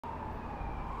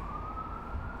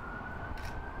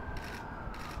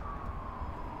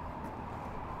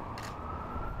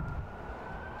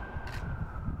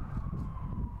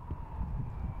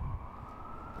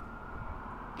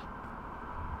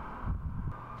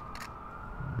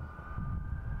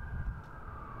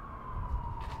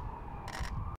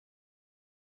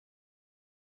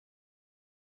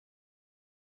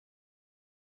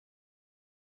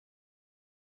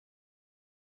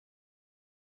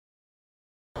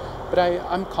But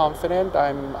I'm confident.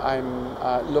 I'm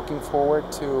looking forward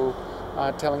to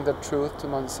telling the truth to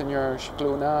Monsignor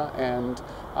Scicluna, and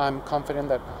I'm confident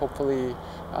that hopefully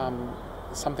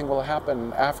something will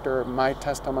happen after my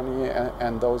testimony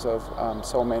and those of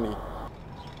so many.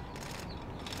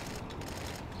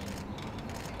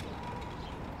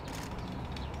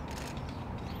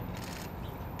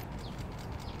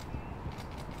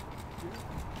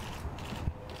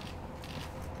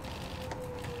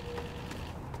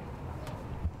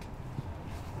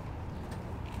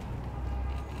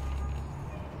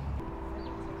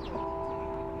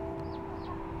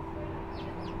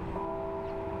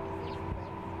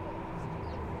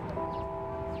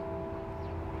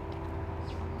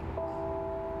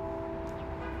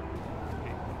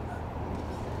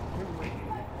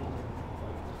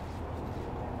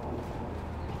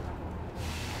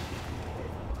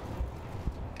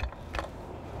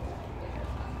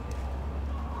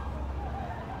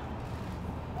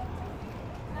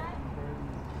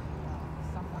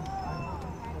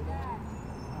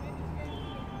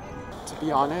 To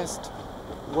be honest,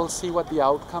 we'll see what the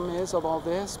outcome is of all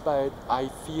this, but I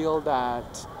feel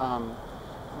that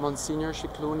Monsignor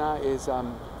Scicluna is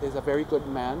a very good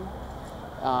man,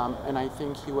 and I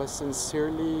think he was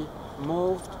sincerely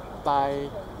moved by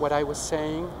what I was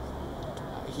saying.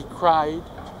 He cried.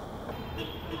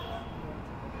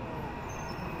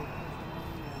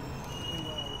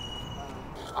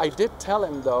 I did tell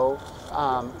him, though,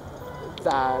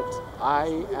 that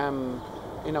I am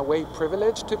in a way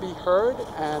privileged to be heard,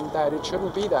 and that it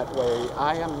shouldn't be that way.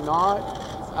 I am not,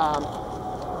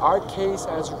 our case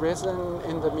has risen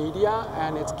in the media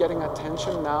and it's getting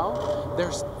attention now.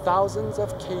 There's thousands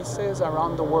of cases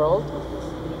around the world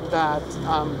that,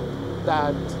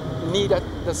 that need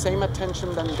the same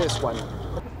attention than this one.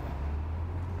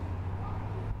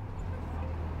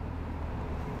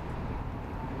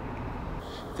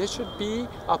 This should be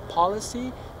a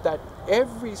policy that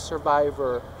every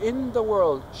survivor in the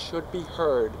world should be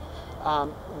heard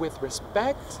with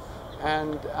respect,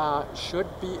 and should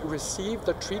receive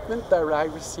the treatment that I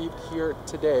received here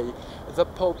today. The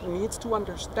Pope needs to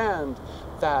understand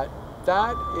that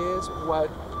that is what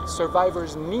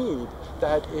survivors need,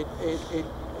 that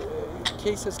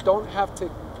cases don't have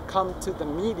to come to the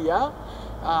media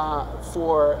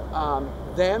for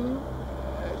them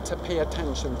to pay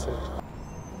attention to.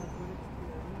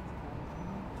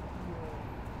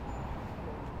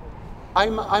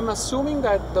 I'm assuming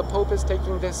that the Pope is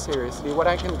taking this seriously. What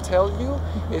I can tell you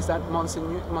is that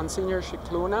Monsignor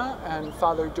Scicluna and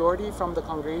Father Jordi from the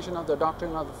Congregation of the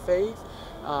Doctrine of the Faith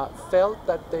felt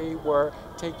that they were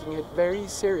taking it very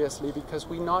seriously, because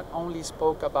we not only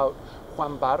spoke about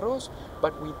Juan Barros,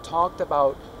 but we talked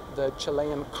about the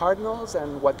Chilean cardinals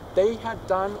and what they had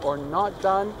done or not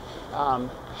done,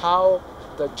 how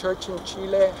the church in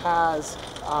Chile has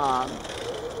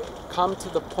come to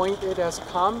the point it has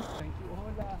come.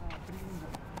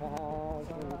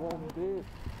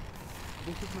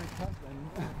 This is my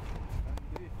cousin.